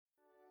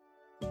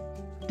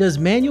Does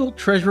manual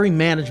treasury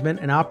management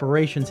and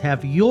operations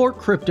have your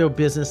crypto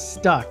business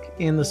stuck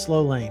in the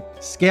slow lane?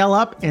 Scale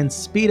up and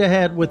speed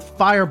ahead with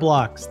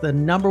Fireblocks, the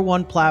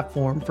 #1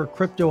 platform for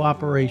crypto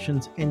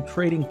operations and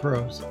trading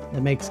pros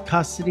that makes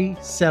custody,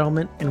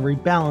 settlement, and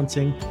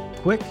rebalancing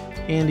quick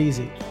and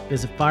easy.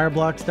 Visit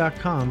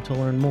fireblocks.com to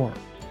learn more.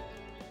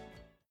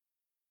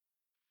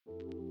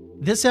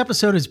 This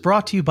episode is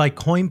brought to you by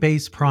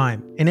Coinbase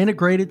Prime, an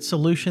integrated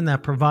solution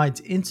that provides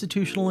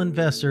institutional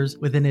investors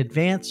with an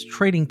advanced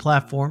trading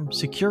platform,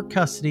 secure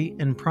custody,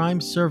 and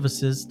prime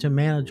services to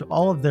manage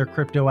all of their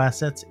crypto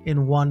assets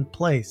in one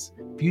place.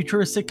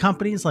 Futuristic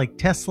companies like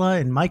Tesla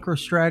and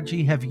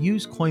MicroStrategy have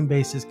used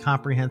Coinbase's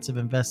comprehensive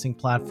investing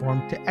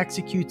platform to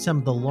execute some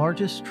of the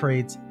largest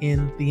trades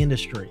in the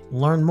industry.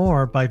 Learn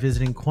more by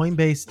visiting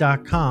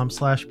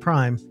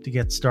coinbase.com/prime to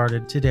get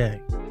started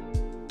today.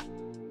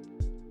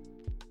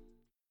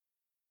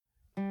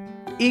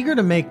 Eager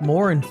to make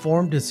more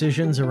informed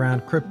decisions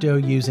around crypto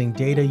using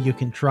data you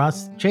can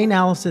trust?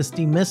 Chainalysis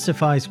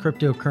demystifies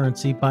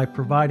cryptocurrency by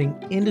providing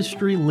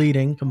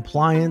industry-leading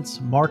compliance,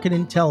 market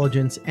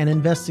intelligence, and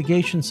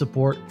investigation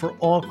support for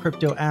all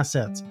crypto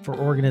assets for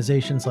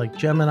organizations like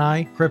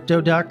Gemini,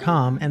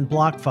 Crypto.com, and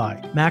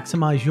BlockFi.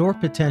 Maximize your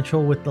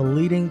potential with the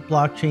leading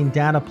blockchain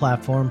data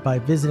platform by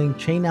visiting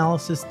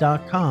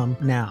Chainalysis.com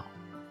now.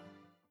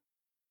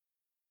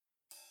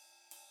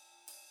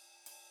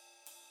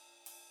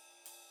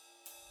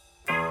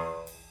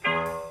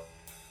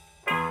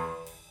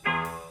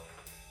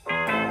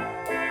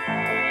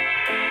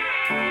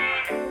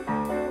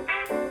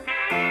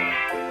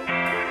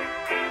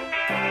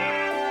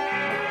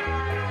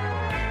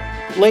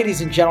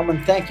 Ladies and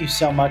gentlemen, thank you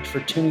so much for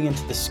tuning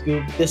into The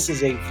Scoop. This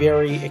is a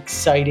very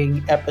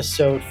exciting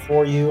episode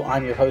for you.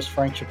 I'm your host,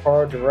 Frank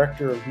Chaparro,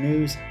 Director of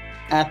News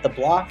at The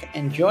Block.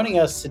 And joining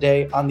us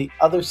today on the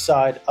other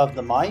side of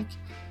the mic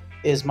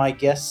is my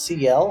guest,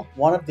 CL,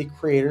 one of the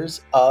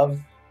creators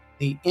of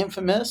the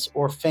infamous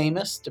or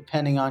famous,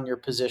 depending on your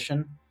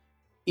position,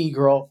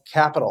 eGirl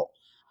Capital.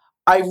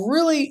 I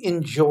really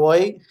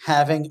enjoy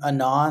having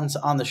Anons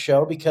on the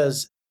show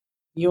because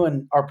you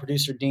and our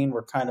producer, Dean,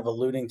 were kind of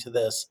alluding to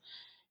this.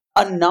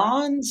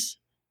 Anons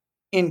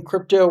in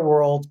crypto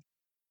world,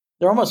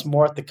 they're almost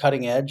more at the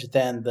cutting edge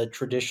than the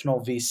traditional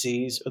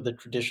VCs or the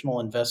traditional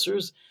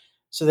investors.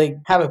 So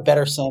they have a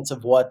better sense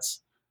of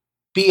what's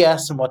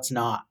BS and what's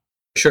not.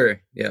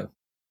 Sure, yeah.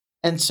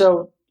 And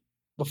so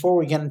before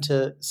we get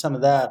into some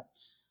of that,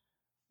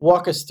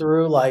 walk us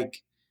through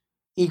like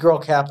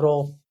eGirl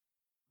Capital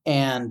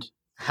and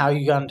how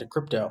you got into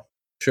crypto.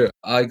 Sure.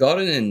 I got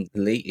it in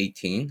late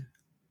 18.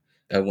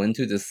 I went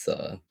to this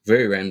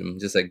very random,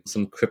 just like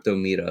some crypto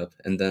meetup.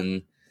 And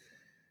then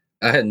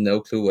I had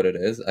no clue what it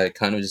is. I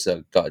kind of just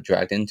got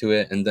dragged into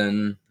it. And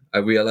then I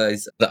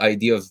realized the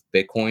idea of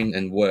Bitcoin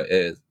and what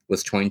it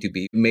was trying to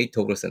be made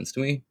total sense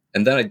to me.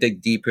 And then I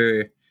dig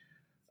deeper,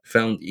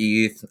 found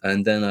ETH.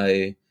 And then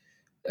I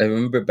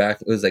remember back,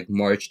 it was like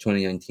March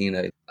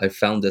 2019, I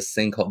found this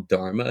thing called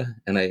Dharma.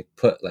 And I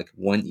put like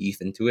 1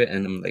 ETH into it.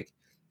 And I'm like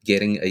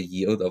getting a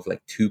yield of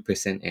like 2%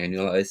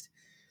 annualized.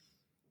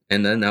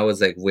 And then I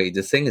was like, wait,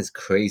 this thing is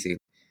crazy.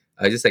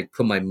 I just like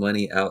put my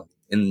money out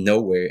in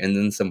nowhere. And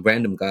then some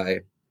random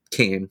guy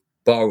came,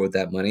 borrowed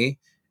that money.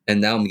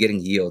 And now I'm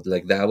getting yield.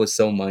 Like that was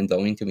so mind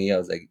blowing to me. I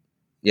was like,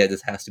 yeah,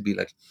 this has to be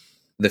like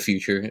the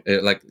future,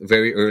 like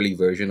very early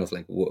version of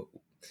like, what.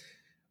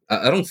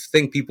 I don't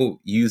think people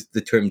used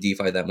the term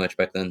DeFi that much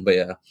back then, but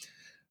yeah.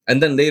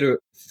 And then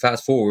later,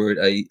 fast forward,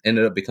 I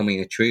ended up becoming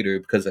a trader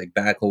because like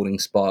back holding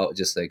spot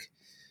just like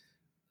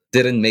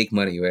didn't make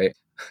money, right?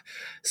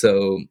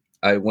 So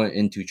I went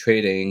into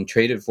trading,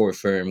 traded for a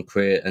firm,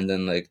 quit, and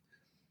then like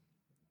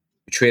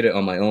traded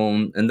on my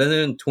own. And then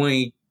in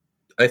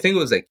I think it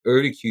was like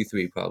early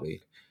Q3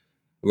 probably,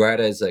 right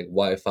as like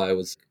Wi-Fi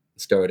was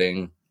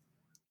starting,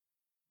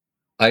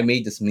 I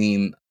made this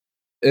meme.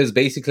 It was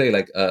basically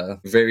like a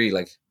very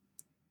like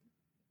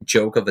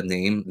joke of a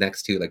name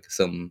next to like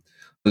some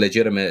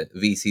legitimate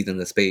VCs in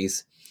the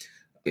space.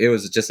 It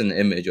was just an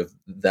image of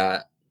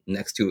that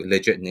next to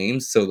legit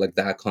names. So like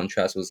that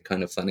contrast was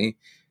kind of funny.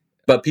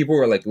 But people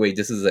were like, wait,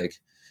 this is like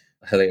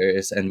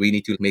hilarious and we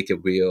need to make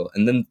it real.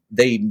 And then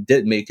they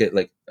did make it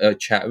like a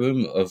chat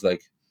room of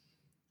like,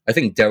 I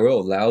think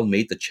Daryl Lau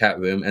made the chat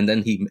room. And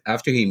then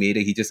after he made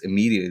it, he just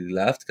immediately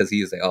left because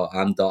he was like, oh,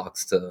 I'm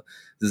doxxed. So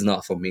this is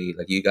not for me.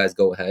 Like, you guys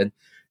go ahead.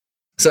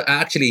 So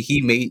actually,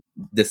 he made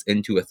this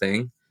into a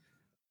thing.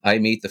 I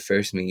made the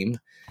first meme.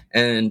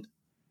 And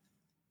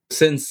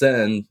since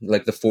then,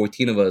 like the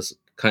 14 of us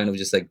kind of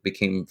just like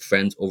became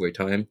friends over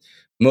time.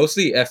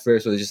 Mostly at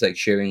first was just like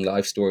sharing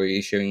life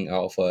stories, sharing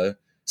alpha.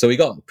 So we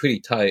got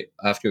pretty tight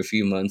after a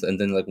few months. And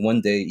then like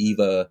one day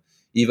Eva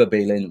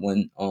Balin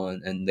went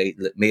on and they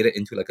made it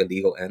into like a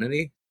legal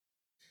entity.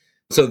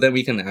 So then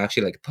we can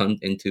actually like punt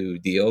into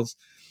deals.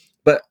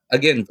 But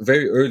again,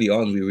 very early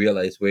on, we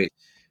realized, wait,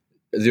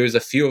 there's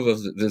a few of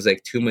us, there's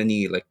like too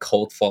many like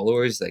cult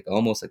followers, like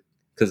almost like,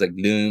 because like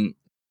Loom,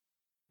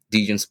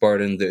 Dejan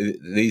Spartan,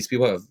 these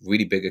people have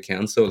really big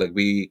accounts. So like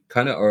we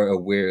kind of are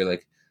aware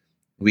like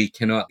We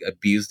cannot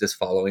abuse this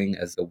following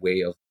as a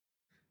way of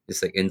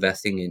just like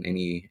investing in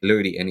any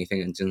literally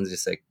anything and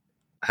just like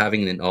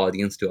having an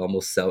audience to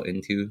almost sell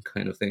into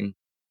kind of thing.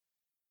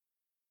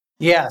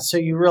 Yeah, so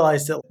you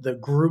realize that the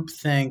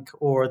groupthink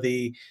or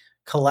the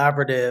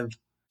collaborative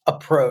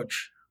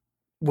approach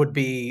would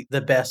be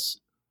the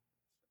best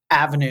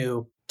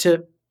avenue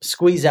to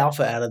squeeze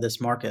alpha out of this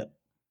market.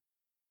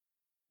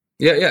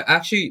 Yeah, yeah.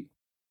 Actually,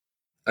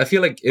 I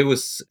feel like it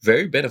was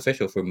very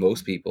beneficial for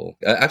most people.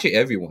 Actually,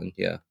 everyone.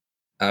 Yeah.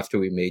 After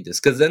we made this,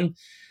 because then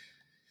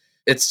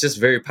it's just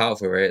very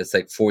powerful, right? It's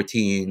like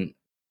 14.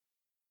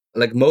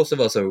 Like most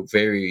of us are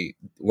very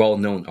well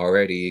known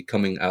already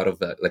coming out of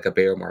that, like a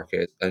bear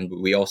market, and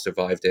we all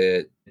survived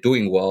it,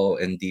 doing well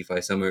in DeFi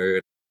summer.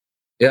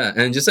 Yeah,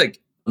 and just like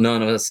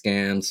none of us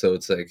scammed, so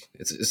it's like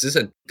it's just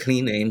a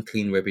clean name,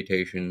 clean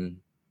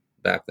reputation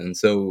back then.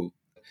 So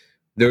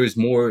there was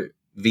more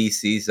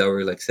VCs that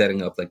were like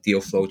setting up like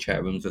deal flow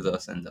chat rooms with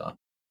us, and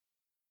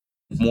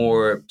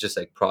more just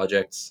like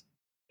projects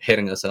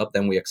hitting us up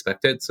than we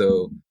expected.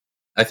 So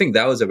I think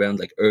that was around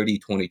like early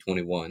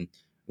 2021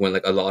 when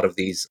like a lot of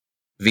these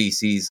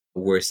VCs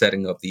were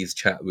setting up these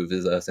chat rooms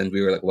with us, and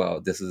we were like, wow,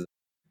 this is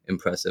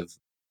impressive.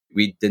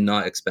 We did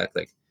not expect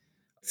like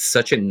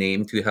such a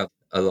name to have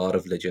a lot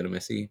of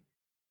legitimacy.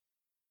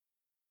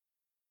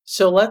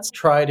 So let's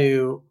try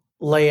to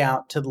lay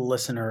out to the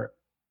listener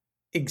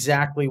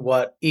exactly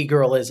what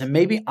eGirl is. And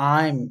maybe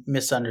I'm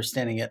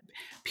misunderstanding it.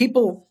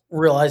 People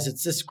realize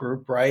it's this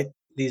group, right?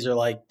 These are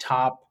like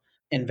top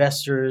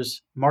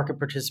investors, market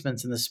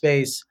participants in the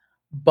space,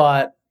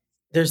 but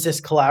there's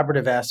this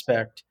collaborative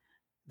aspect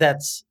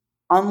that's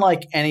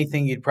unlike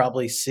anything you'd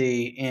probably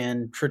see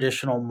in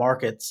traditional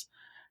markets.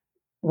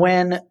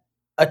 When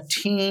a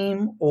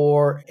team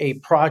or a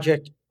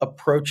project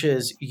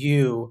approaches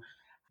you,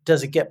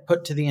 does it get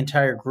put to the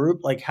entire group?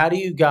 Like, how do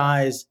you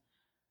guys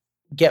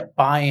get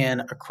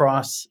buy-in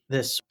across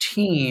this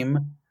team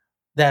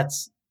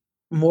that's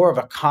more of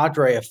a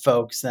cadre of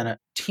folks than a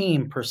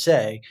team per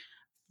se?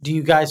 Do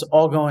you guys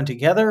all go in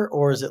together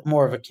or is it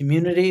more of a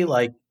community?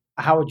 Like,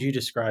 how would you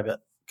describe it?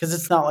 Because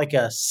it's not like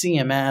a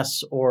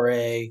CMS or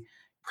a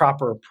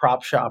proper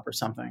prop shop or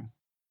something.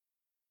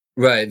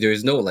 Right.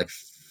 There's no like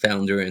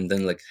founder and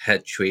then like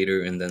head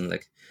trader and then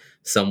like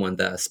someone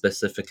that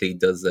specifically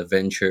does the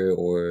venture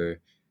or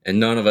and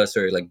none of us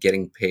are like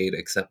getting paid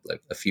except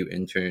like a few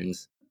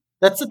interns.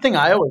 That's the thing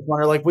I always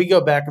wonder. Like, we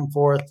go back and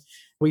forth.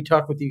 We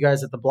talk with you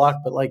guys at the block,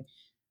 but like,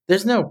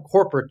 there's no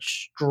corporate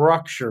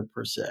structure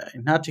per se.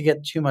 Not to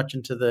get too much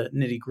into the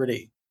nitty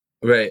gritty.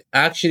 Right.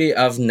 Actually,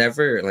 I've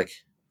never like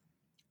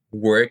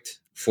worked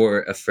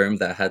for a firm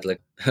that had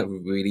like a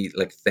really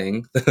like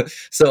thing.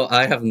 So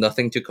I have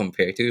nothing to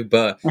compare to,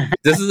 but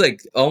this is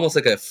like almost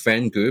like a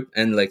friend group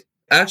and like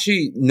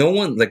actually no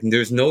one like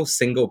there's no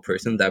single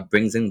person that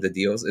brings in the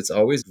deals. It's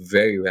always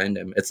very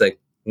random. It's like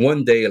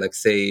one day like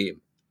say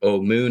oh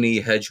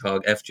Mooney,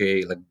 Hedgehog,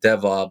 FJ, like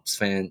DevOps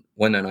fan,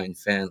 109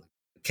 fan,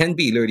 can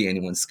be literally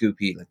anyone,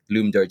 Scoopy, like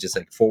Loomdar just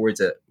like forwards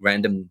a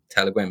random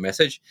Telegram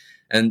message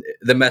and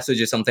the message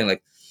is something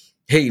like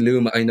hey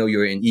Loom, I know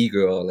you're an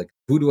e-girl. Like,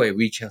 who do I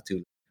reach out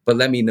to? But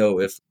let me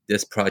know if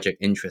this project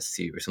interests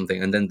you or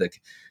something. And then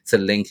like it's a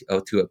link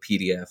out to a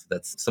PDF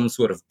that's some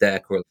sort of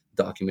deck or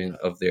document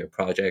of their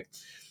project.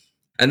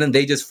 And then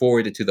they just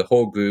forward it to the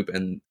whole group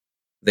and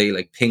they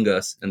like ping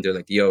us and they're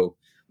like, yo,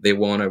 they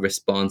want a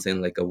response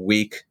in like a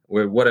week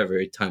or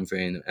whatever time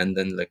frame. And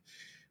then like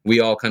we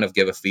all kind of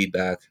give a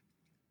feedback.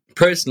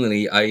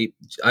 Personally, I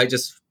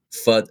just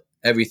fud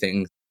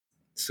everything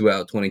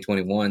throughout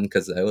 2021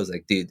 because I was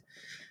like, dude,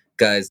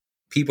 guys,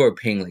 people are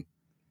paying like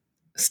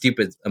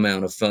stupid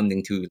amount of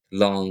funding to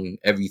long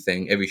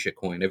everything, every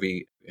shitcoin,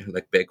 every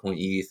like Bitcoin,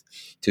 ETH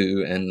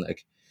too, and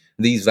like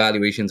these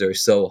valuations are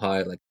so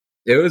high. Like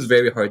it was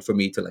very hard for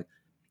me to like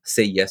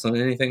say yes on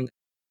anything.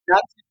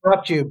 Not to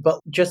interrupt you, but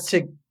just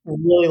to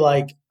really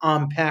like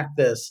unpack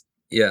this,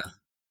 Yeah,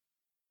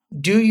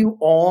 do you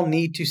all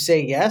need to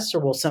say yes, or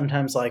will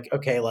sometimes like,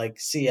 okay, like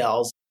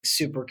CL's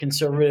super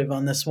conservative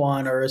on this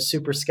one or is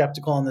super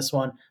skeptical on this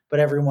one, but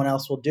everyone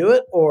else will do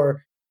it?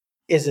 Or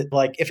is it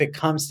like if it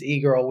comes to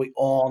eGirl, we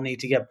all need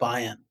to get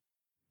buy-in?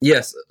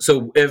 yes.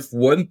 So if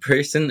one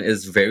person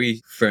is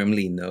very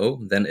firmly no,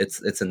 then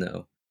it's a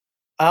no.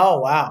 Oh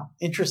wow.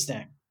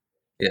 Interesting.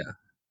 Yeah,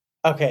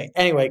 Okay.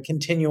 Anyway,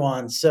 continue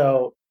on.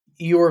 So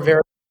you were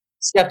very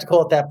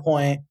skeptical at that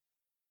point.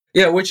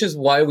 yeah. Which is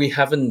why we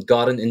haven't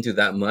gotten into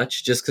that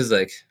much, just because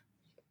like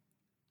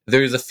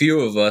there's a few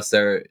of us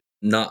that are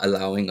not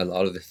allowing a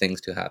lot of the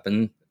things to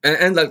happen.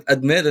 And like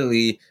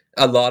admittedly,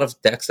 a lot of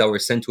decks that were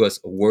sent to us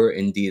were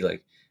indeed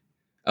like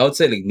I would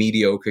say like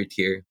mediocre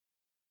tier.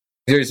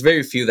 There's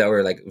very few that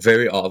were like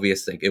very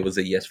obvious, like it was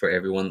a yes for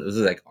everyone. It was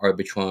like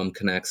Arbitrum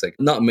connects, like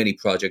not many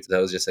projects that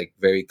was just like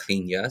very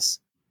clean yes.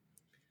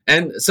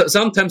 And so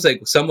sometimes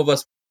like some of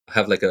us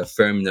have like a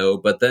firm no,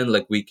 but then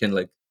like we can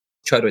like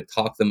try to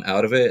talk them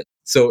out of it.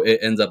 So it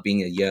ends up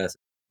being a yes.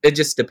 It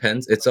just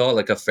depends. It's all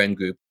like a friend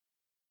group.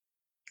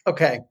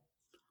 Okay.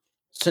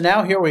 So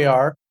now here we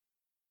are.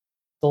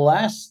 The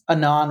last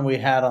Anon we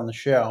had on the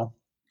show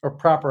or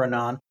proper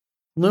anon.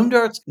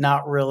 Loomdart's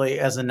not really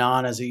as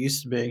anon as it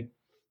used to be.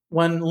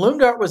 When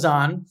Loomdart was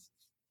on,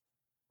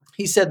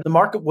 he said the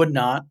market would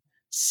not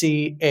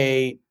see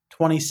a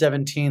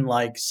 2017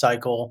 like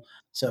cycle.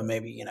 So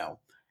maybe,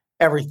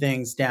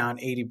 everything's down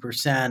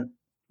 80%,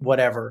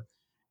 whatever.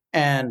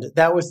 And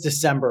that was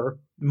December.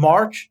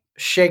 March,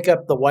 shake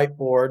up the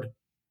whiteboard.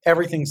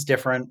 Everything's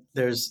different.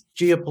 There's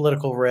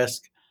geopolitical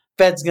risk.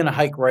 Fed's going to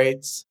hike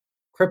rates.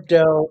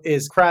 Crypto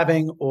is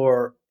crabbing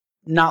or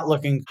not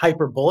looking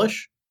hyper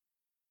bullish.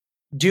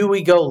 Do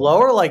we go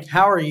lower? Like,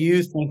 how are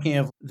you thinking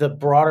of the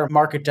broader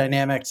market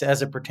dynamics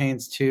as it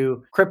pertains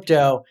to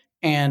crypto?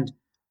 And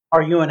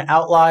are you an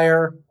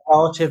outlier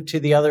relative to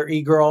the other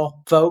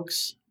eGirl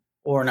folks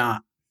or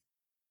not?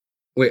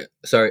 Wait,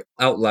 sorry,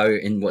 outlier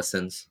in what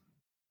sense?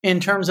 In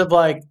terms of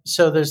like,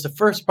 so there's the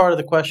first part of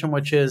the question,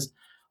 which is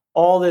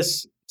all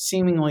this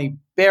seemingly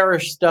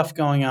bearish stuff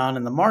going on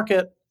in the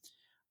market.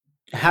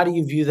 How do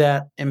you view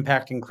that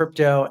impacting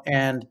crypto?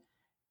 And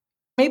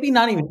maybe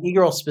not even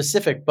eGirl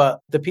specific, but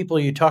the people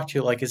you talk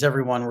to, like, is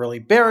everyone really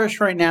bearish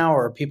right now,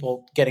 or are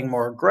people getting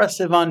more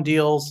aggressive on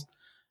deals?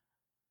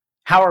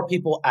 How are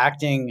people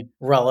acting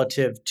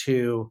relative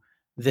to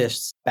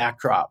this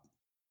backdrop?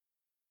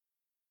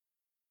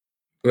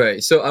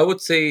 Right. So I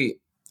would say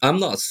I'm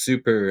not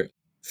super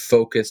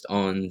focused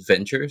on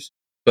ventures,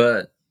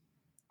 but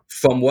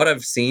from what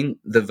I've seen,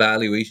 the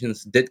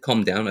valuations did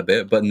come down a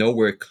bit, but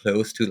nowhere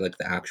close to like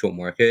the actual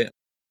market.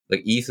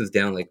 Like ETH is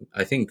down like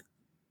I think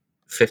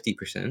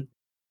 50%.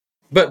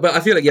 But I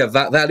feel like yeah,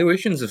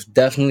 valuations have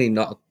definitely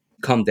not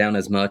come down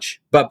as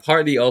much. But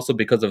partly also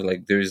because of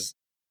like there's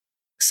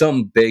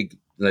some big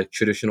like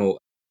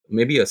traditional,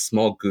 maybe a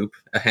small group,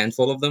 a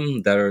handful of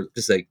them that are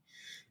just like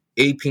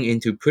aping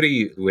into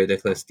pretty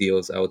ridiculous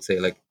deals. I would say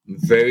like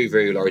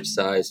very large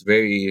size,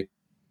 very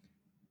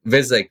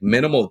there's like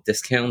minimal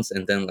discounts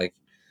and then like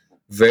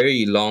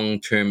very long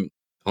term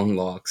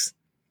unlocks,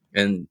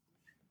 and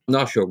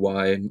not sure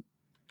why.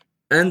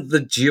 And the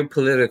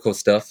geopolitical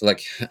stuff,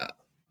 like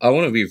I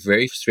want to be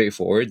very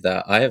straightforward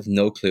that I have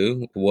no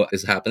clue what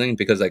is happening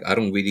because like I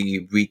don't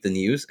really read the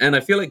news, and I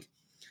feel like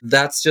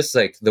that's just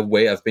like the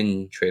way I've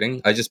been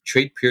trading. I just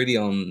trade purely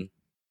on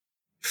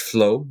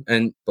flow,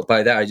 and but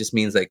by that I just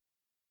means like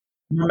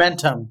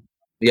Momentum.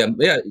 yeah,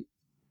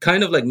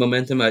 kind of like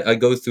momentum. I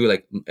go through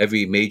like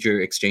every major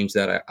exchange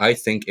that I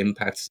think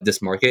impacts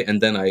this market,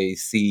 and then I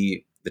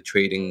see the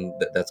trading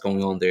that's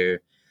going on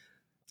there.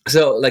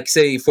 So like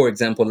say for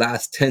example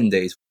last 10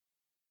 days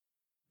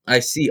I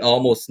see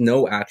almost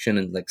no action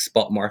in like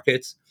spot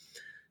markets.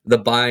 The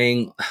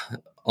buying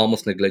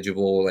almost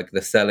negligible, like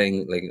the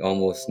selling like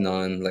almost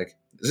none. Like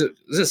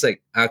it's just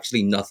like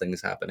actually nothing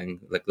is happening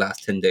like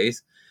last 10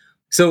 days.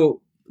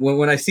 So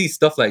when I see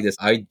stuff like this,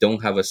 I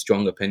don't have a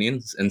strong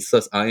opinion, and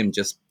thus I am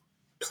just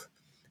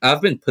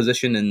I've been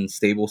positioned in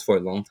stables for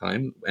a long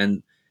time,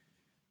 and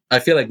I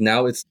feel like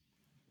now it's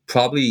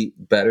probably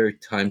better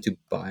time to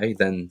buy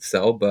than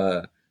sell,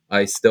 but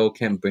I still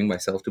can't bring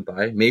myself to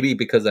buy. Maybe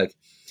because like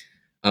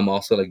I'm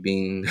also like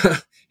being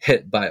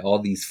hit by all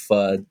these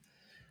FUD.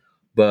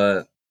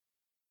 But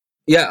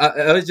yeah,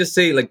 I would just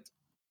say like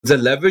the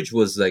leverage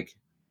was like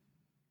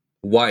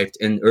wiped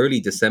in early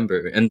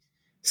December, and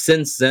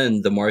since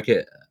then the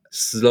market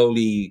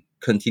slowly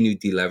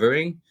continued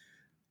delevering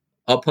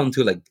up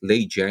until like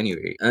late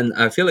January. And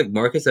I feel like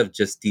markets have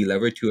just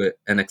delevered to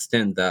an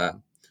extent that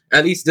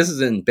at least this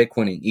is in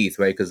Bitcoin and ETH,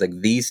 right? Because like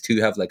these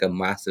two have like a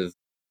massive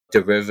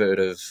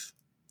derivative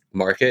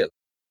market,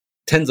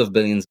 tens of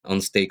billions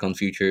on stake on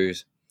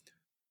futures.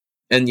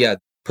 And yeah,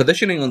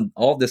 positioning on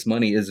all this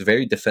money is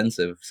very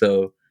defensive.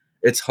 So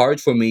it's hard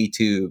for me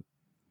to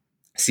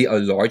see a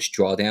large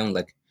drawdown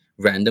like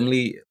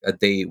randomly a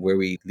day where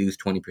we lose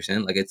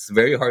 20%. Like it's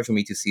very hard for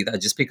me to see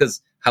that just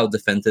because how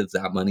defensive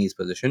that money is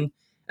positioned.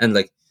 And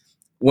like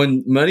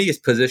when money is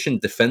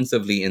positioned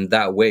defensively in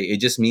that way, it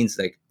just means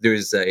like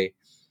there's a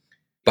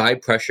buy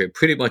pressure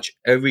pretty much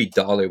every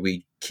dollar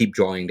we keep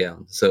drawing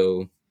down.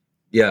 So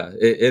yeah,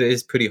 it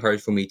is pretty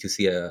hard for me to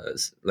see a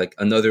like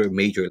another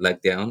major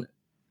leg down.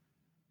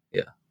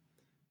 Yeah.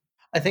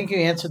 I think you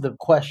answered the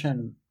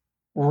question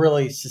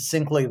really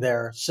succinctly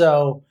there.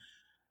 So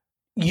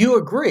you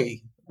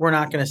agree we're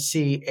not going to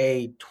see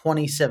a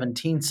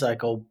 2017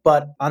 cycle,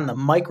 but on the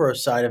micro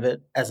side of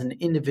it, as an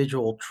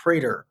individual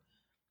trader,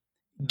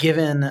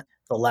 given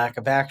the lack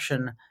of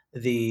action,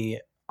 the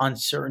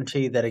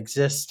uncertainty that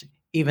exists,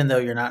 even though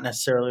you're not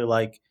necessarily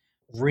like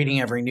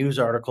reading every news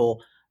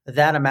article,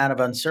 that amount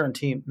of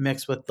uncertainty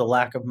mixed with the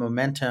lack of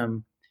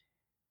momentum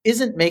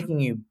isn't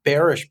making you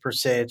bearish per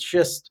se. It's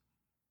just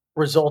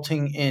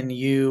resulting in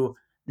you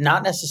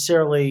not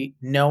necessarily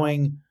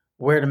knowing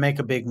where to make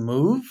a big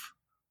move,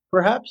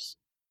 perhaps.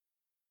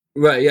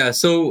 Right, yeah.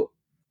 So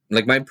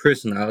like my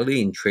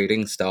personality and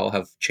trading style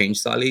have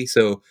changed slightly.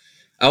 So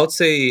I would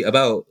say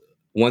about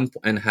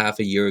 1.5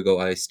 a year ago,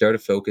 I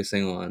started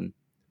focusing on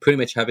pretty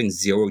much having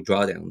zero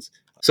drawdowns.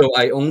 So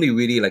I only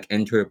really like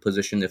enter a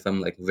position if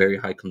I'm like very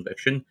high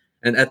conviction.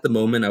 And at the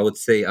moment, I would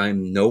say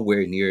I'm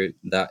nowhere near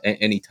that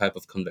any type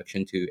of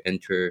conviction to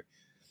enter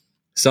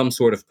some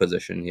sort of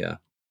position. Yeah.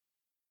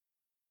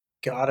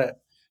 Got it.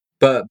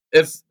 But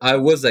if I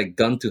was like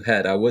gun to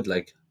head, I would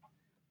like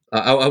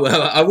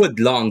I would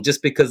long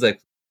just because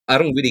like I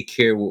don't really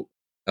care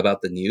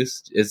about the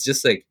news. It's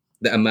just like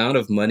the amount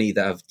of money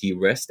that I've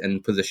de-risked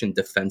and positioned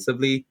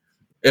defensively.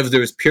 If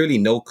there's purely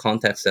no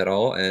context at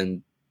all,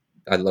 and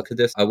I look at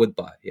this, I would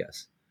buy.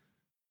 Yes,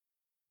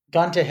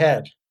 Gone to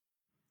head.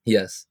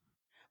 yes.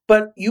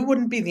 But you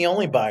wouldn't be the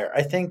only buyer.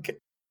 I think,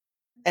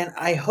 and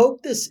I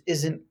hope this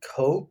isn't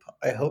cope.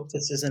 I hope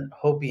this isn't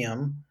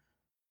hopium.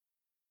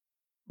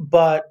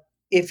 But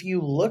if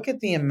you look at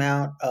the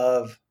amount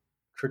of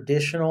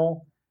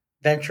traditional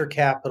venture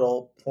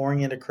capital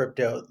pouring into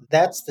crypto,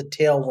 that's the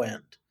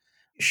tailwind.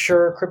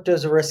 Sure, crypto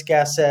is a risk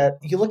asset.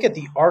 You look at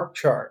the ARC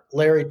chart.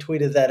 Larry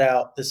tweeted that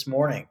out this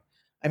morning.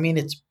 I mean,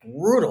 it's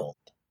brutal.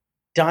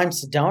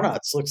 Dimes to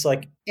donuts looks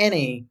like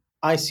any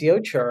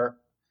ICO chart.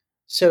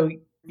 So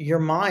your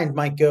mind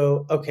might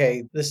go,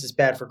 okay, this is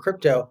bad for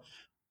crypto,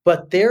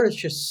 but there is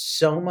just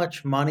so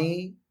much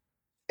money,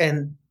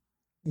 and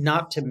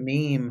not to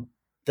meme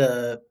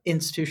the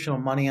institutional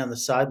money on the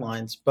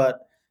sidelines,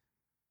 but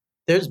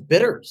there's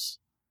bidders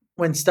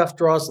when stuff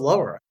draws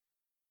lower.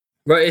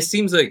 Right. It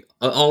seems like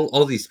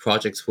all these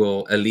projects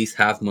will at least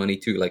have money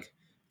to like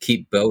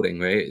keep building,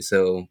 right?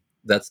 So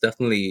that's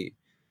definitely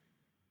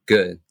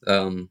good.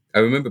 I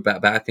remember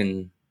back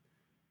in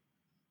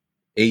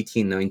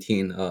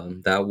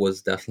 1819, that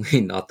was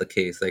definitely not the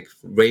case. Like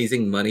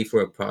raising money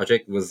for a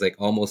project was like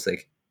almost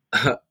like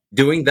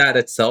doing that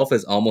itself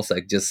is almost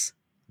like just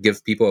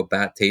give people a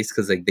bad taste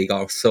because like they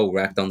got so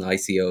wrecked on the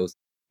ICOs.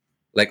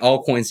 Like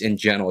altcoins in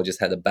general just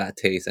had a bad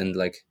taste, and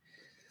like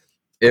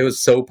it was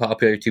so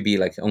popular to be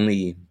like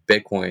only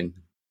Bitcoin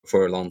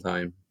for a long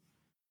time.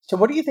 So,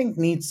 what do you think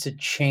needs to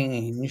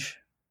change?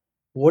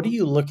 What are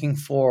you looking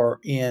for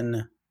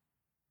in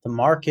the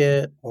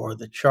market or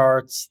the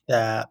charts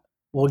that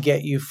will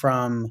get you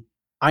from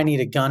I need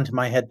a gun to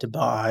my head to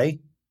buy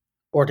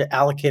or to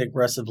allocate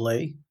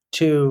aggressively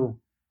to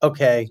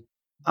okay,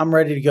 I'm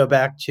ready to go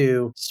back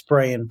to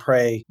spray and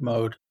pray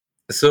mode?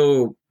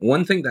 So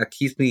one thing that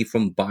keeps me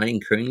from buying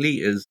currently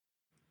is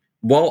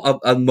while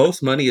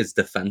most money is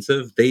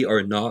defensive, they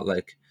are not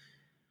like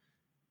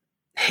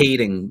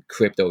hating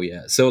crypto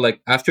yet. So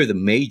like after the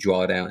May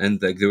drawdown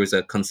and like there was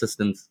a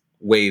consistent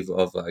wave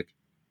of like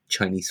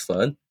Chinese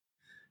FUD,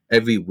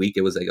 every week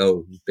it was like,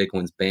 oh,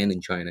 Bitcoin's banned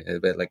in China,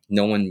 but like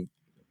no one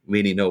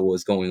really know what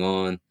was going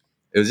on.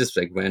 It was just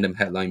like random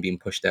headline being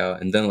pushed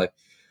out, and then like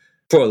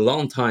for a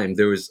long time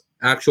there was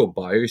actual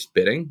buyers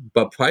bidding,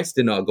 but price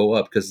did not go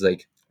up because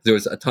like there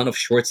was a ton of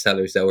short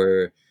sellers that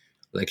were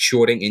like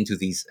shorting into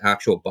these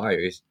actual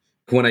buyers.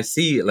 When I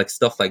see like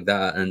stuff like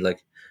that and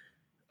like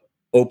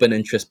open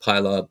interest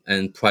pile up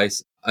and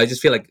price, I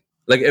just feel like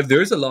if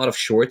there's a lot of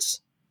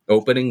shorts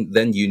opening,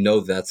 then you know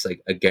that's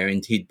like a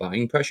guaranteed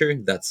buying pressure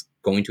that's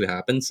going to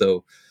happen.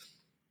 So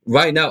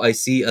right now I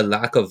see a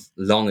lack of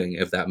longing,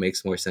 if that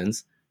makes more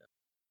sense.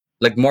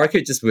 Like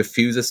market just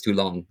refuses to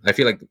long. I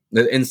feel like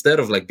instead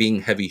of like being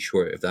heavy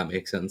short, if that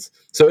makes sense.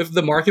 So if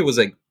the market was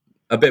like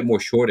a bit more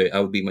shorted, I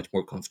would be much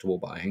more comfortable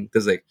buying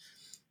because like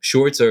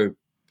shorts are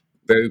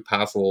very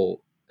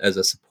powerful as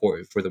a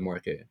support for the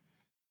market.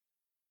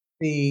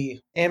 The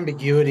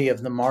ambiguity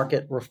of the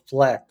market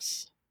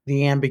reflects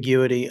the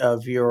ambiguity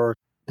of your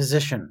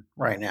position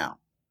right now.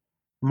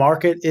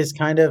 Market is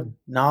kind of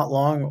not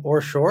long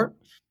or short,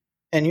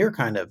 and you're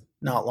kind of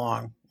not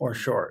long or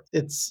short.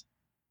 It's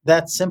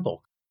that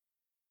simple.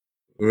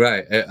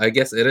 Right. I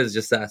guess it is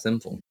just that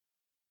simple.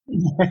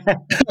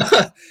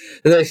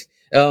 like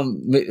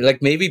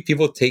like maybe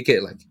people take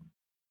it like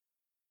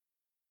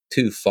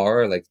too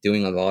far, like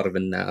doing a lot of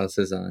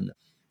analysis on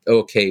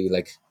okay,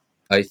 like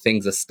I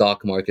think the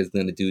stock market is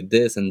going to do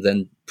this, and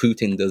then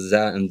Putin does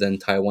that, and then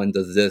Taiwan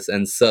does this,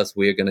 and thus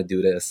we're going to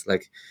do this.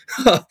 Like,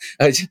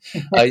 I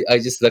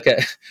just look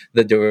at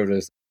the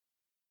derivatives.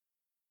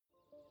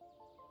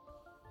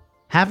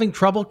 Having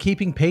trouble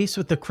keeping pace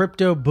with the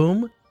crypto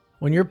boom?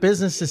 When your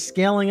business is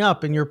scaling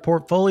up and your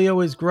portfolio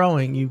is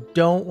growing, you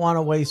don't want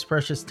to waste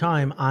precious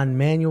time on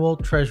manual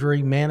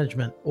treasury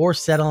management or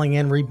settling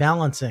and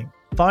rebalancing.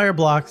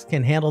 Fireblocks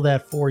can handle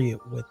that for you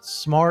with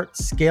smart,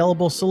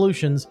 scalable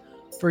solutions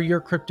for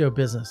your crypto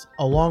business,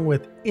 along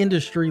with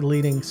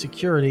industry-leading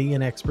security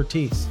and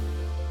expertise.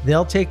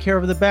 They'll take care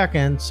of the back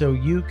end so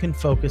you can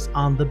focus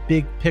on the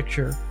big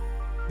picture.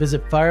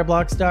 Visit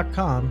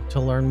fireblocks.com to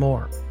learn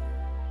more.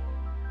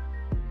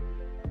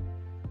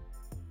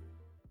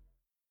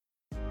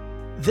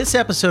 This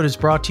episode is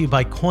brought to you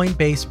by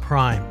Coinbase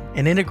Prime,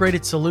 an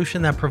integrated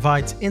solution that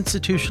provides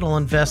institutional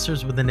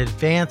investors with an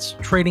advanced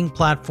trading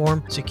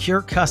platform,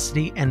 secure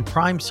custody, and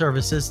prime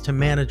services to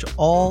manage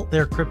all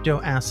their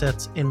crypto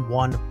assets in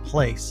one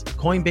place.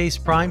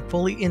 Coinbase Prime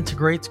fully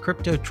integrates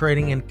crypto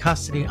trading and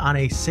custody on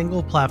a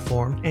single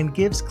platform and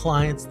gives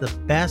clients the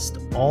best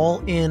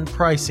all-in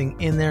pricing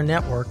in their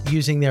network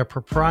using their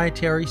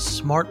proprietary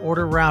smart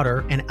order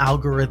router and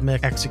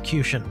algorithmic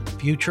execution.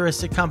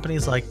 Futuristic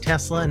companies like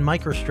Tesla and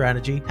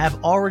MicroStrategy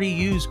have already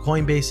used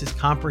Coinbase's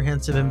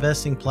comprehensive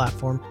investing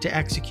platform to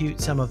execute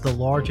some of the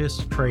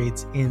largest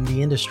trades in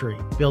the industry.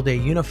 Build a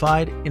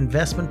unified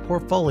investment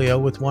portfolio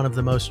with one of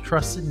the most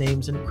trusted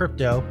names in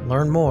crypto.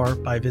 Learn more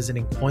by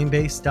visiting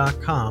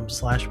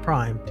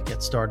coinbase.com/prime to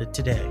get started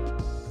today.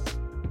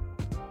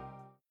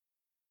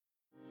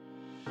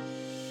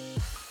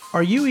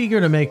 Are you eager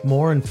to make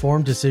more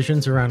informed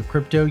decisions around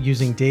crypto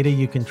using data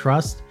you can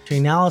trust?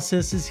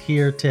 Chainalysis is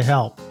here to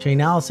help.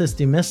 Chainalysis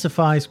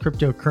demystifies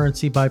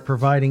cryptocurrency by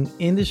providing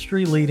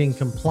industry-leading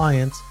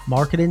compliance,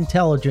 market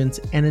intelligence,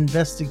 and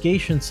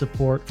investigation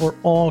support for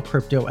all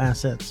crypto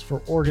assets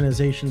for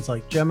organizations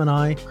like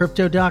Gemini,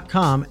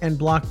 Crypto.com, and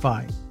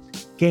BlockFi.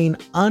 Gain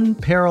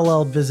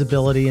unparalleled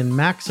visibility and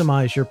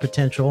maximize your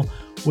potential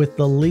with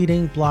the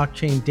leading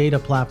blockchain data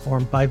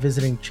platform by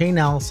visiting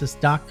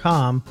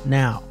Chainalysis.com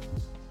now.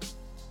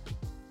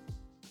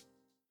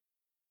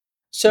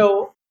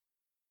 So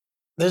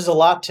there's a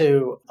lot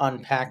to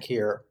unpack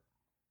here.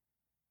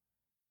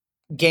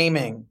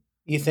 Gaming,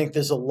 you think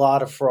there's a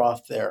lot of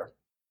froth there?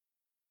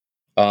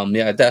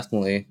 Yeah,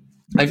 definitely.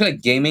 I feel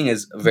like gaming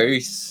is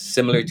very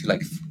similar to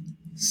like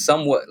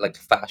somewhat like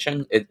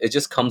fashion. It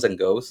just comes and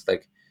goes.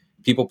 Like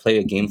people play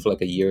a game for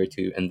like a year or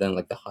two, and then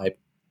like the hype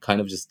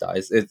kind of just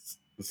dies. It's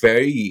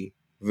very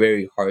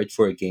very hard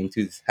for a game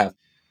to have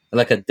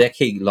like a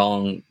decade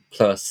long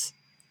plus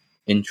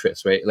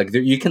interest, right? Like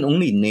you can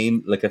only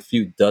name like a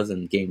few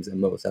dozen games at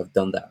most have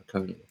done that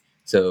currently.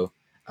 So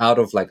out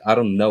of like I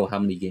don't know how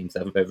many games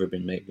that have ever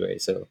been made,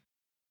 right? So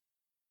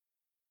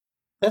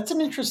That's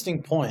an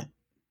interesting point.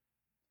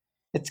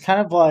 It's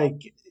kind of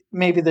like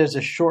maybe there's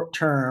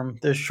short-term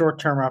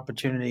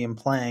opportunity in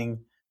playing,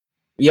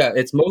 yeah,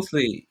 it's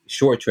mostly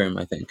short term,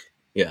 I think.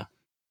 Yeah.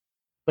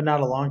 but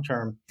not a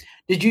long-term.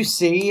 Did you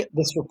see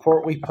this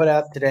report we put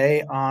out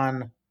today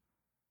on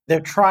they're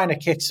trying to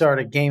kickstart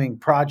a gaming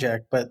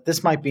project, but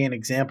this might be an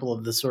example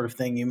of the sort of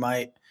thing you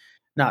might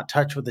not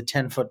touch with a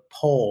 10-foot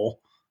pole.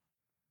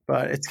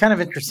 But it's kind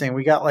of interesting.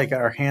 We got like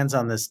our hands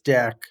on this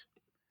deck,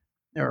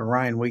 or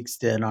Ryan Weeks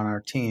did on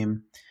our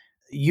team.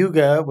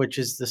 Yuga, which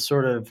is the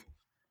sort of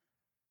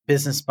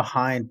business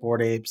behind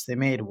Bored Apes, they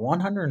made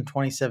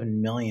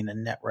 127 million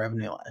in net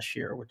revenue last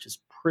year, which is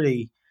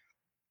pretty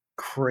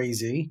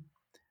crazy.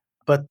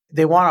 But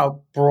they want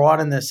to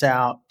broaden this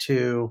out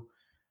to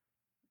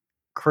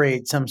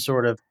create some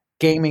sort of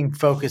gaming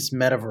focused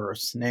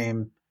metaverse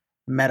named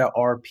Meta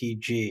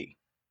RPG.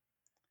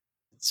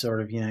 It's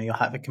sort of, you'll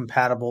have it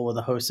compatible with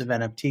a host of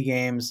NFT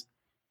games.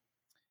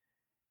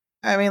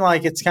 I mean,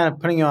 like, it's kind of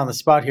putting you on the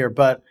spot here,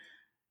 but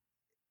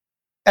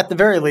at the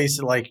very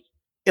least, it like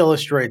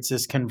illustrates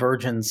this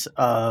convergence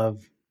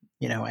of,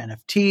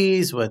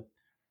 NFTs with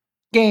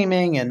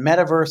gaming and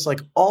metaverse,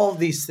 like all of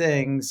these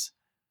things,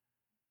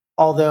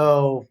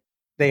 although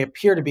they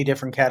appear to be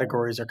different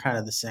categories, are kind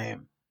of the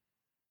same,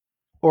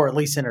 or at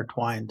least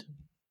intertwined.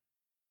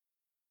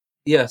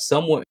 Yeah,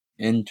 somewhat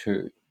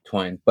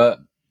intertwined, but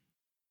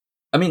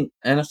I mean,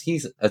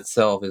 NFTs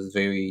itself is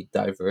very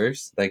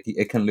diverse. Like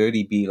it can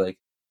literally be like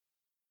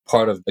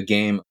part of a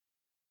game.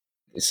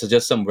 So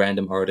just some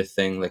random artist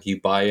thing, like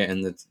you buy it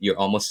and you're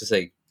almost just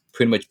like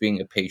pretty much being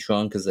a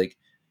patron because like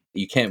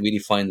you can't really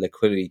find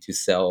liquidity to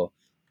sell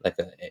like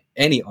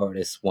any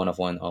artist one of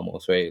one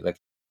almost, right?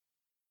 Like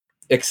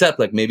except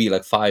like maybe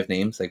like five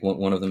names, like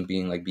one of them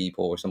being like Beeple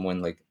or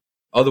someone like.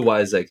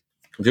 Otherwise, like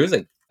there's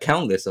like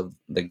countless of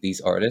like these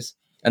artists,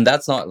 and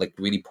that's not like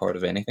really part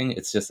of anything.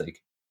 It's just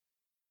like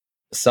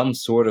some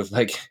sort of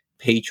like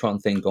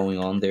Patreon thing going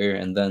on there,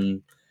 and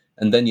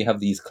then you have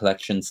these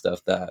collection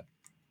stuff that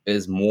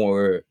is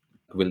more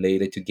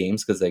related to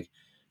games because like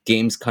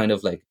games kind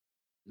of like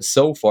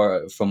so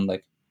far from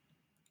like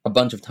a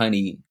bunch of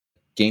tiny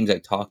games I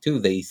talk to,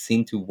 they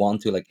seem to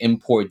want to like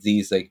import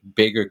these like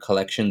bigger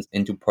collections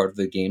into part of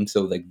the game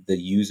so like the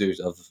users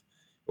of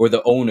or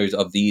the owners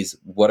of these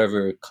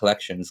whatever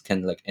collections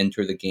can like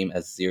enter the game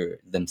as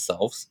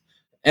themselves.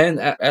 And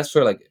as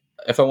for like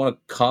if I want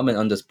to comment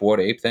on this Bored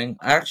Ape thing,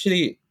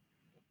 actually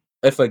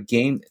if a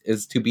game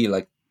is to be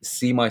like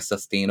semi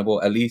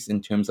sustainable, at least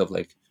in terms of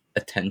like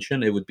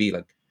attention, it would be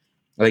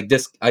like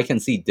this. I can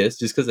see this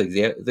just because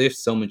like there's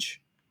so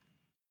much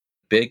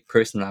big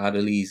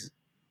personalities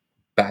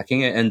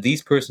backing it, and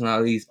these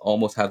personalities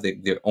almost have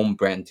their own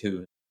brand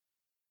too.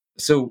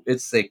 So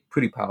it's like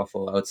pretty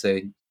powerful, I would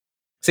say.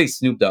 Say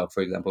Snoop Dogg,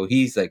 for example,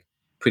 he's like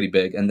pretty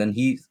big, and then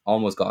he's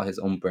almost got his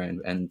own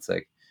brand, and it's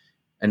like,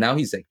 and now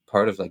he's like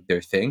part of like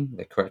their thing.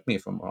 Like, correct me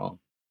if I'm wrong.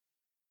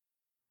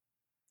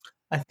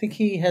 I think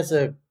he has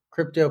a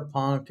crypto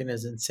punk and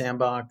is in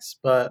Sandbox,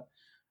 but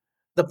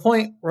the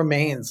point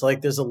remains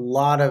like there's a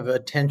lot of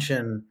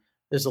attention,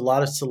 there's a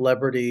lot of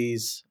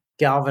celebrities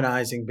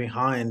galvanizing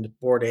behind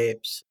Bored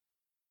Apes.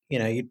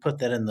 You'd put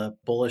that in the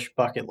bullish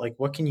bucket. Like,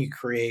 what can you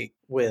create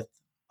with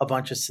a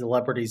bunch of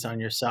celebrities on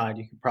your side?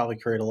 You could probably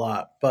create a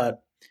lot,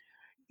 but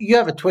you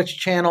have a Twitch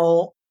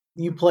channel.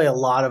 You play a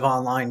lot of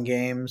online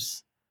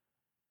games,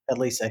 at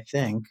least I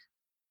think.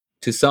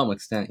 To some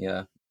extent,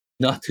 yeah,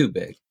 not too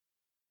big.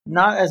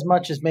 Not as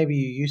much as maybe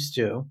you used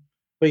to,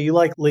 but you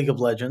like League of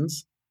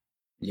Legends.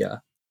 Yeah.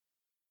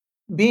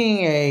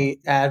 being a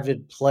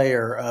avid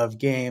player of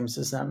games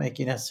does not make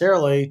you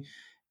necessarily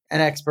an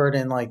expert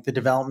in like the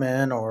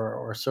development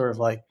or sort of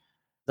like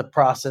the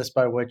process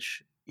by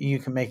which you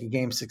can make a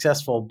game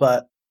successful.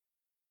 But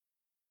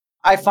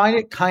I find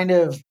it kind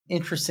of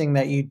interesting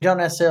that you don't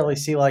necessarily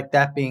see like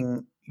that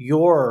being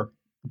your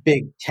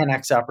big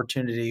 10x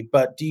opportunity,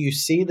 but do you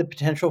see the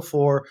potential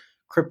for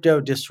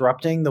crypto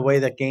disrupting the way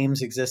that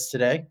games exist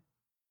today?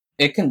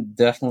 It can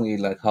definitely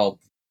like help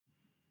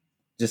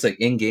just like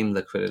in-game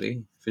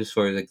liquidity just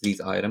for like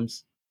these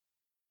items.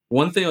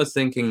 One thing I was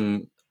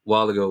thinking a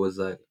while ago was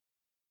that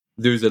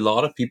there's a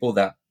lot of people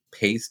that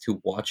pays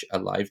to watch a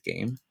live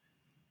game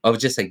of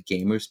just like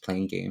gamers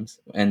playing games,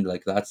 and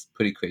like that's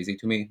pretty crazy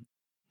to me.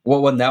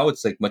 Well, now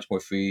it's like much more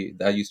free.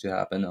 That used to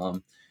happen.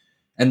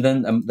 And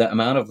then the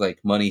amount of like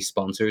money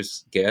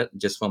sponsors get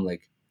just from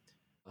like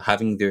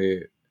having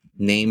their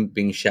name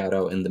being shout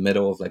out in the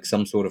middle of like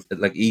some sort of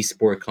like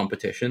esport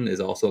competition is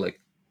also like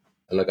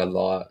a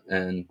lot.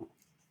 And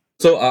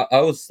so I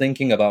was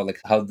thinking about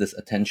like how this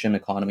attention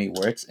economy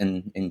works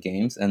in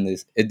games, and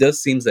this it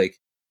does seems like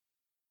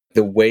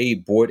the way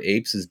Bored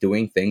Apes is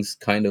doing things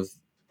kind of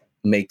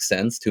makes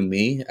sense to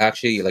me.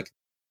 Actually, like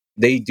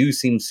they do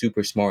seem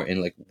super smart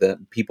in like the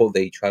people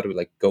they try to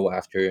like go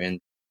after,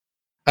 and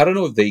I don't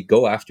know if they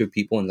go after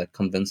people and like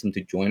convince them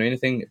to join or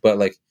anything, but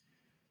like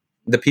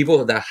the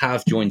people that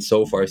have joined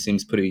so far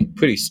seems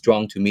pretty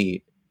strong to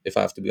me, if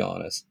I have to be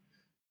honest.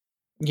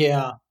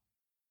 Yeah.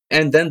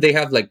 And then they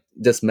have like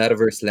this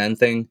metaverse land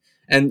thing,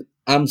 and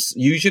I'm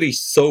usually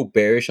so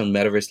bearish on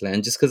metaverse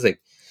land just because like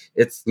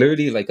it's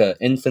literally like a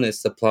infinite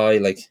supply.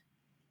 Like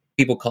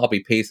people copy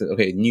paste it.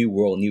 Okay, new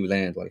world, new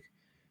land. Like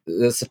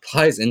the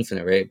supply is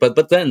infinite, right?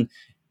 But then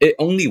it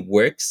only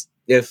works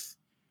if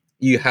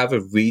you have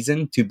a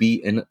reason to be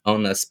in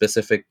on a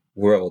specific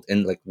world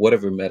in like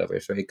whatever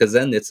metaverse, right? Because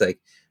then it's like,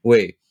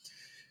 wait,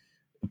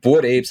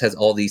 Bored Apes has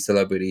all these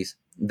celebrities.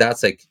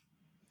 That's like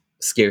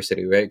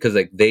scarcity, right? Because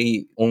like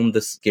they own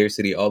the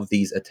scarcity of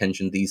these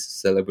attention these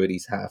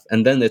celebrities have,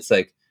 and then it's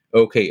like,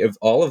 okay, if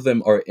all of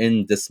them are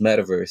in this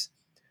metaverse,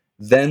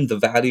 then the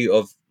value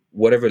of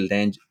whatever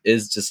land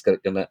is just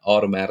gonna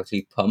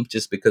automatically pump,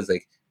 just because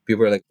like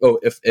people are like, oh,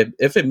 if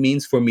it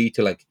means for me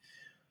to like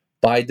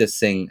buy this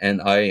thing and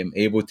I am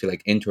able to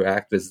like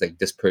interact with like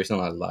this person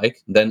I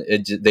like, then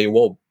they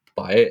will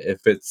buy it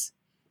if it's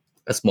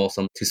a small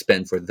sum to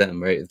spend for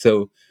them, right?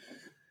 So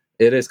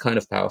it is kind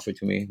of powerful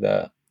to me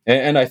that,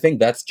 and I think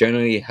that's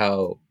generally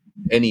how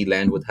any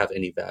land would have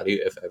any value,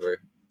 if ever.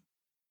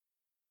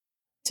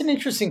 It's an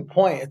interesting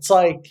point. It's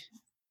like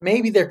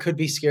maybe there could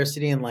be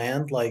scarcity in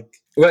land, like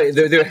Right,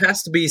 there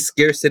has to be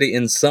scarcity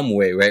in some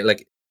way, right?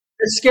 Like,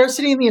 there's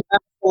scarcity in the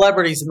amount of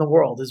celebrities in the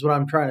world, is what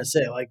I'm trying to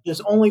say. Like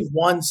there's only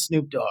one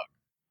Snoop Dogg.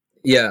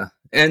 yeah,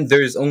 and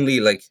there's only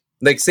like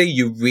say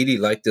you really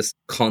like this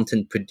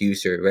content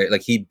producer, right?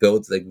 Like he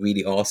builds like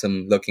really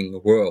awesome looking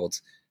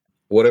worlds.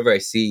 Whatever I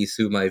see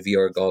through my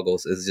VR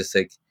goggles is just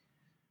like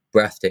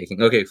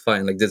breathtaking. Okay,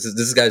 fine. Like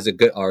this guy's a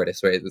good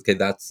artist, right? Okay,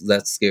 that's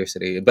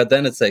scarcity. But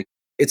then it's like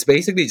it's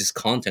basically just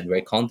content,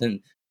 right?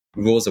 Content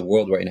rules the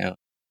world right now.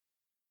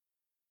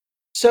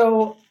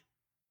 So,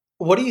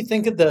 what do you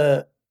think of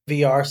the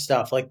VR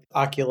stuff, like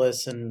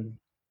Oculus and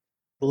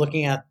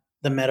looking at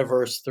the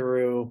metaverse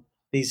through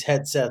these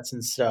headsets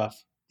and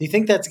stuff? Do you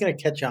think that's going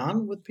to catch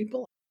on with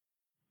people?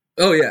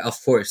 Oh yeah,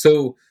 of course.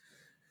 So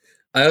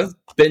I've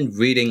been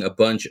reading a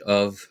bunch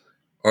of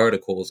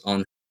articles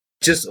on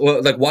just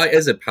well, like why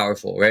is it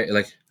powerful, right?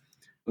 Like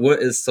what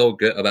is so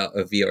good about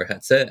a VR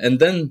headset? And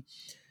then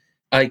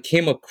I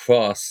came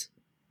across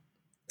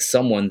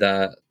someone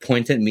that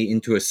pointed me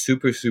into a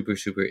super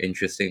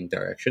interesting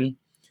direction.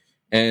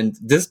 And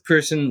this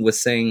person was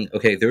saying,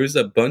 okay, there's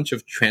a bunch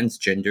of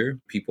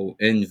transgender people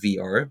in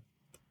VR.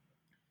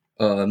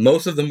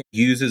 Most of them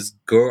uses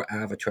girl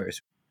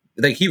avatars.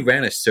 Like he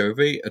ran a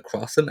survey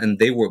across them, and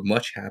they were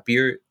much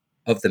happier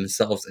of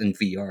themselves in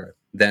VR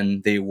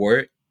than they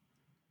were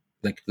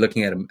like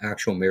looking at an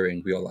actual mirror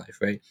in real life,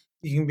 right?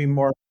 You can be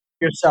more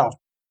yourself.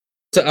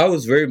 So I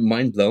was very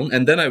mind blown,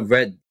 and then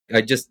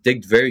I just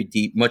digged very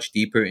deep, much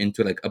deeper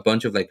into like a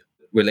bunch of like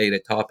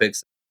related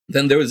topics.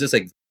 Then there was just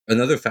like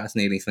another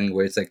fascinating thing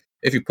where it's like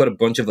if you put a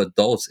bunch of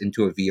adults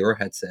into a VR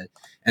headset,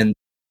 and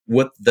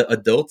what the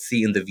adults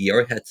see in the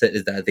VR headset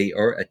is that they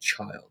are a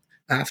child.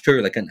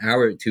 After like an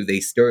hour or two, they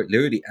start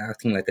literally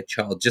acting like a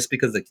child just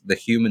because like the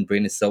human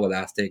brain is so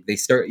elastic. They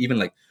start even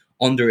like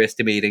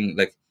underestimating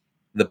like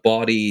the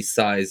body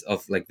size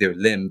of like their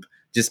limb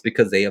just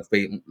because they have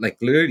been like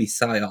literally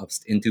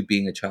psyopsed into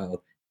being a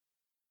child.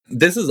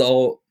 This is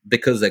all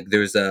because like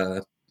there's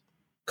a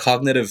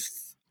cognitive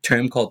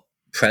term called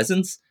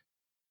presence.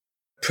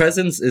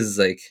 Presence is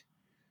like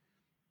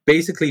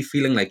basically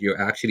feeling like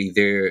you're actually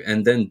there,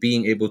 and then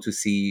being able to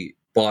see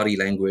body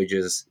language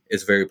is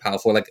very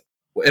powerful. Like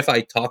if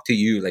I talk to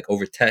you like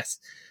over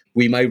text,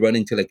 we might run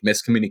into like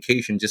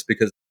miscommunication just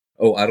because,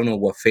 oh, I don't know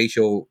what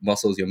facial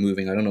muscles you're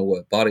moving, I don't know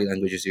what body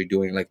languages you're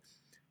doing. Like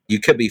you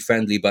could be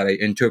friendly, but I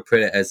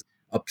interpret it as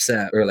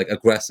upset or like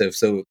aggressive.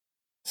 So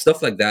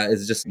stuff like that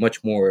is just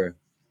much more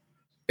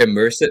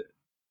immersive.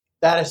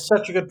 That is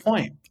such a good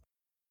point.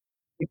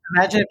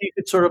 Imagine if you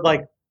could sort of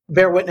like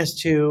bear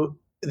witness to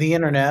the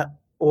internet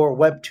or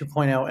Web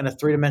 2.0 in a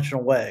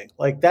three-dimensional way.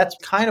 Like that's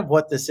kind of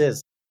what this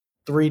is,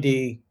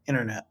 3D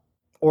internet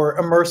or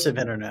immersive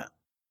internet.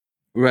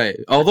 Right.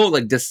 Although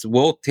like this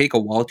will take a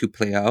while to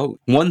play out.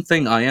 One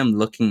thing I am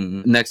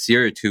looking next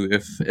year or two,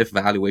 if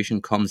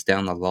valuation comes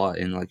down a lot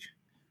in like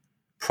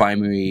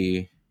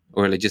primary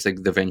or like just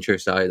like the venture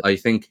side, I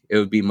think it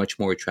would be much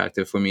more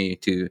attractive for me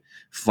to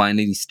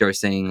finally start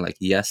saying like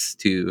yes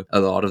to a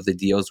lot of the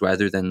deals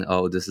rather than,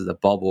 oh, this is a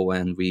bubble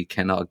and we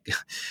cannot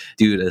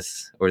do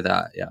this or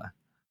that. Yeah.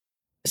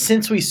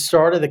 Since we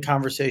started the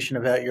conversation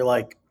about your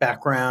like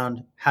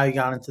background, how you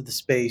got into the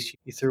space,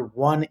 you threw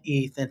one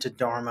ETH into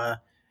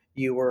Dharma.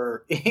 You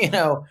were,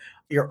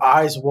 your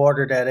eyes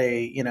watered at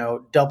a,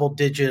 double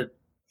digit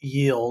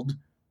yield,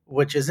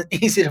 which isn't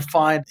easy to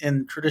find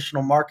in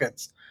traditional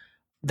markets.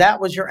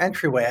 That was your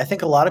entryway. I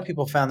think a lot of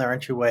people found their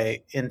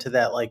entryway into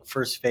that like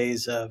first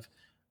phase of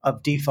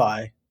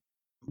DeFi.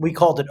 We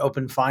called it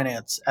open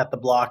finance at the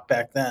block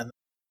back then.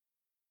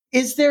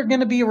 Is there going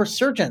to be a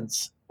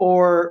resurgence,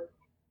 or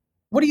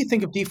what do you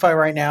think of DeFi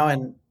right now?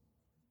 And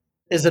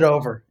is it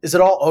over? Is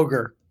it all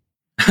ogre?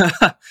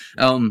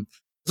 um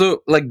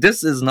so like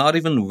this is not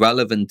even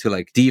relevant to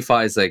like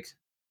DeFi's like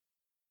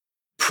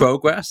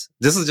progress.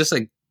 This is just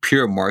like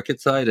pure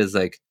market side is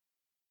like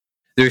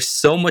there's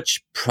so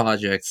much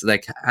projects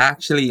like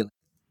actually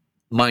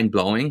mind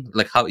blowing,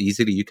 like how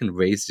easily you can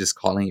raise just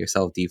calling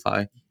yourself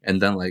DeFi,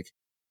 and then like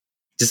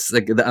just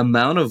like the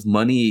amount of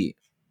money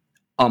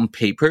on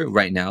paper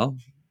right now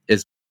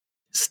is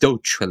still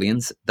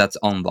trillions that's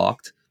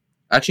unlocked.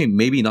 Actually,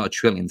 maybe not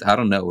trillions. I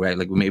don't know, right?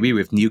 Like maybe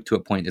we've nuked to a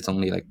point it's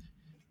only like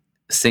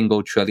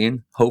single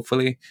trillion.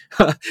 Hopefully,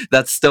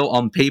 that's still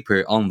on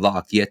paper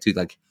unlocked, yet to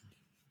like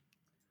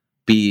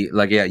be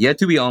like yet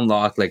to be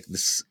unlocked. Like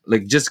this,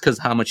 like just because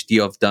how much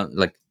deal have done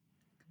like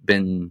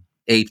been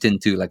aped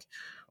into like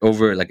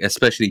over like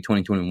especially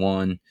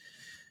 2021,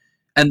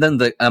 and then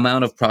the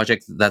amount of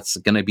projects that's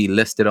going to be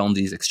listed on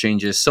these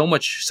exchanges, so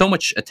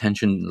much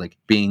attention like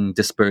being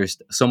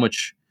dispersed, so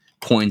much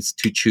coins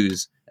to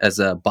choose as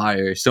a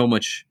buyer, so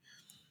much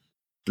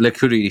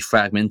liquidity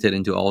fragmented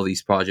into all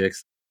these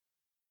projects.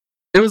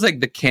 It was like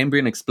the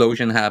Cambrian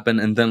explosion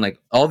happened, and then like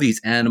all these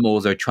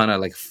animals are trying to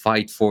like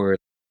fight for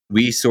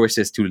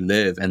resources to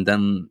live, and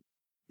then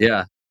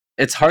yeah,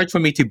 it's hard for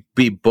me to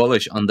be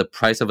bullish on the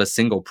price of a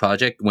single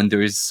project when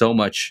there is so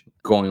much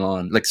going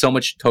on, like so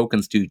much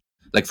tokens to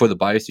like for the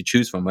buyers to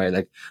choose from, right?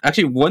 Like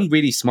actually, one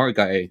really smart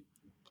guy,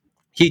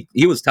 he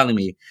was telling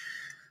me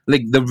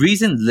like the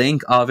reason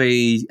Link,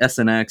 Aave,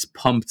 SNX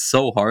pumped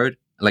so hard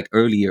like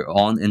earlier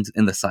on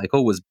in the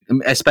cycle was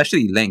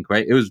especially Link,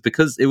 right? It was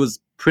because it was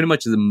pretty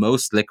much the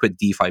most liquid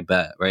DeFi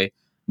bet, right?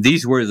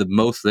 These were the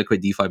most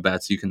liquid DeFi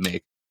bets you can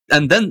make.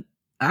 And then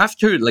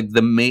after like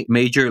the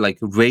major like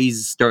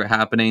raise start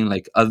happening,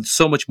 like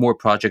so much more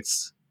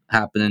projects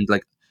happened,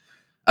 like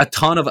a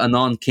ton of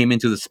anon came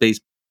into the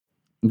space.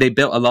 They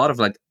built a lot of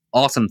like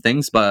awesome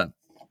things, but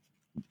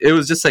it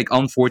was just like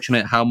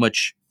unfortunate how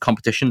much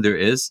competition there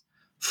is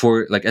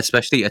for like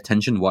especially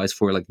attention wise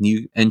for like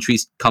new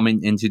entries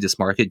coming into this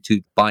market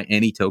to buy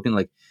any token.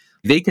 Like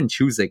they can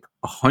choose like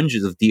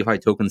hundreds of DeFi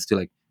tokens to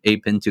like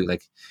ape into,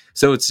 like,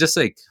 so it's just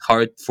like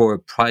hard for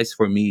price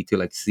for me to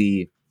like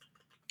see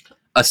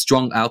a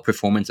strong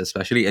outperformance,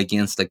 especially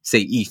against like say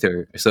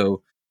Ether.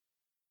 So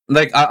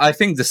like I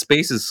think the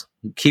space is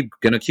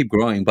gonna keep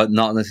growing, but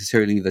not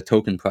necessarily the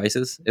token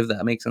prices, if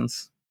that makes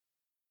sense.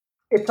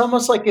 It's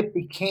almost like it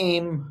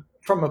became,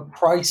 from a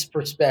price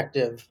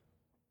perspective,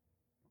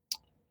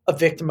 a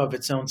victim of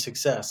its own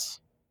success.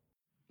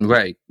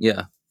 Right.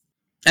 Yeah.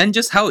 And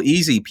just how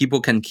easy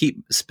people can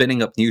keep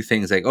spinning up new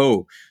things, like,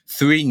 oh,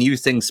 three new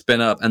things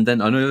spin up, and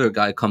then another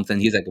guy comes and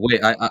he's like,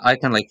 wait, I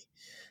can like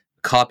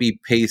copy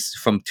paste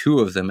from two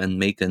of them and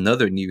make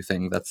another new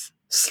thing that's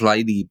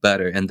slightly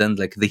better, and then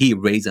like he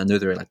raised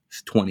another like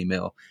 20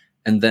 mil,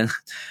 and then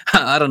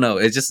I don't know,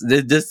 it's just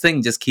this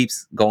thing just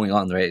keeps going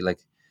on, right? Like,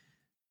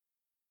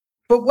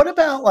 But what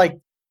about like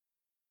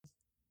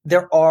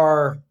there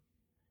are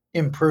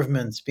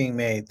improvements being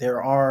made?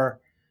 There are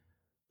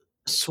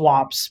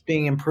swaps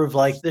being improved.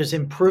 Like there's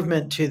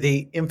improvement to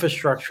the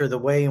infrastructure, the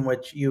way in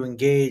which you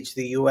engage,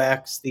 the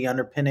UX, the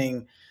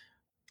underpinning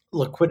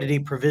liquidity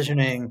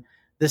provisioning.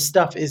 This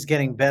stuff is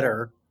getting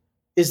better.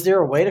 Is there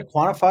a way to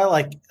quantify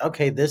like,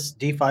 okay, this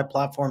DeFi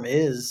platform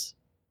is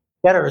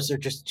better? Is there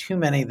just too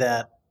many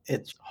that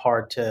it's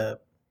hard to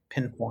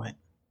pinpoint?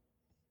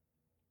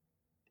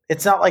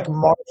 It's not like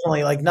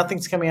marginally, like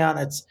nothing's coming out.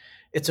 And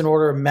it's an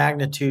order of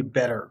magnitude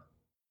better.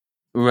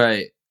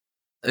 right.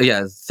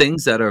 Yeah,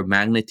 things that are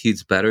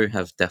magnitudes better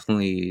have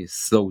definitely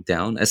slowed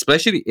down,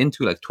 especially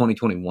into like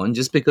 2021,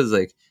 just because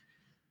like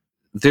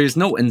there's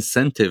no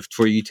incentive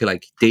for you to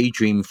like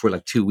daydream for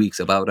like 2 weeks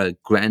about a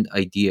grand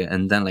idea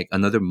and then like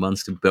another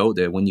month to build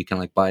it when you can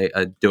like buy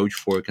a Doge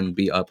fork and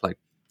be up like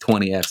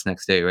 20x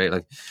next day, right?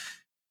 Like,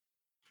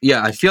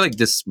 yeah, I feel like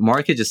this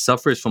market just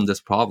suffers from this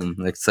problem.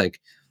 Like, it's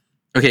like,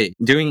 okay,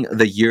 during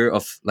the year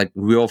of like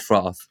real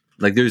froth,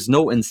 Like there's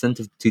no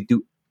incentive to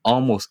do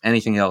almost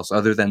anything else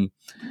other than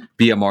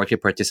be a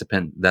market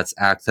participant that's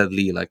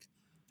actively like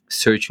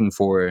searching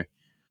for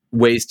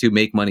ways to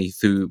make money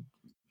through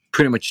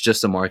pretty much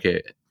just the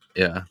market.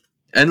 Yeah.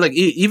 And like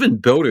even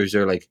builders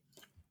are like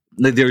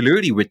they're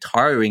literally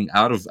retiring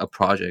out of a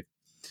project,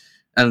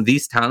 and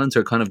these talents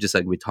are kind of just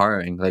like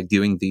retiring, like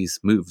doing these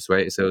moves,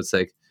 right? So it's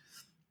like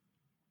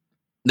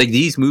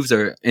these moves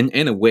are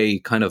in a way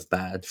kind of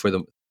bad for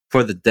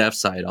the dev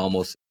side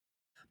almost.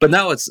 But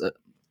now it's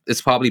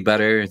probably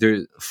better.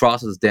 There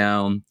frost is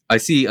down. I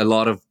see a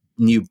lot of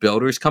new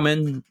builders come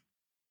in,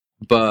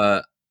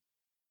 but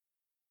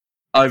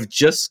I've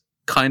just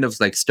kind of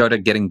like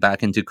started getting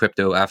back into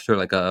crypto after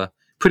like a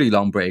pretty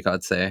long break,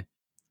 I'd say.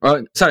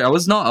 Sorry, I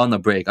was not on a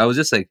break. I was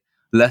just like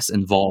less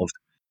involved.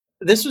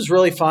 This was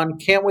really fun.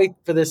 Can't wait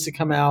for this to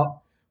come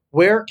out.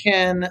 Where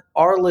can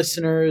our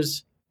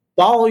listeners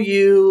follow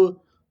you,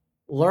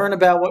 learn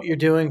about what you're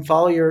doing,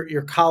 follow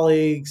your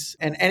colleagues,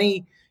 and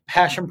any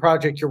passion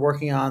project you're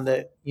working on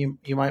that you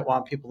might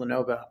want people to know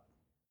about?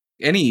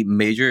 Any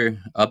major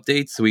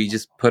updates, we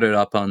just put it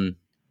up on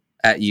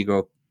at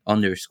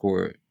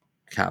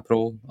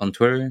eGirl_capital on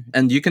Twitter.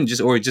 And you can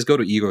just go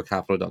to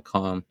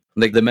eGirlCapital.com.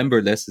 Like the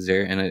member list is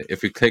there, and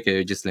if you click it,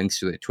 it just links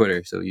to the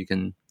Twitter, so you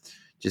can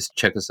just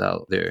check us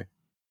out there.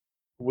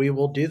 We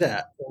will do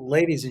that. Well,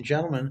 ladies and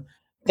gentlemen,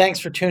 thanks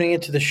for tuning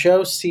into the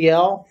show.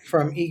 CL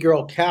from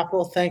eGirl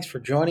Capital, thanks for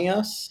joining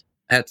us.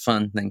 Had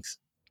fun, thanks.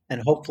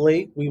 And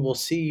hopefully we will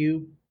see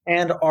you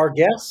and our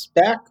guests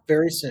back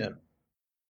very soon.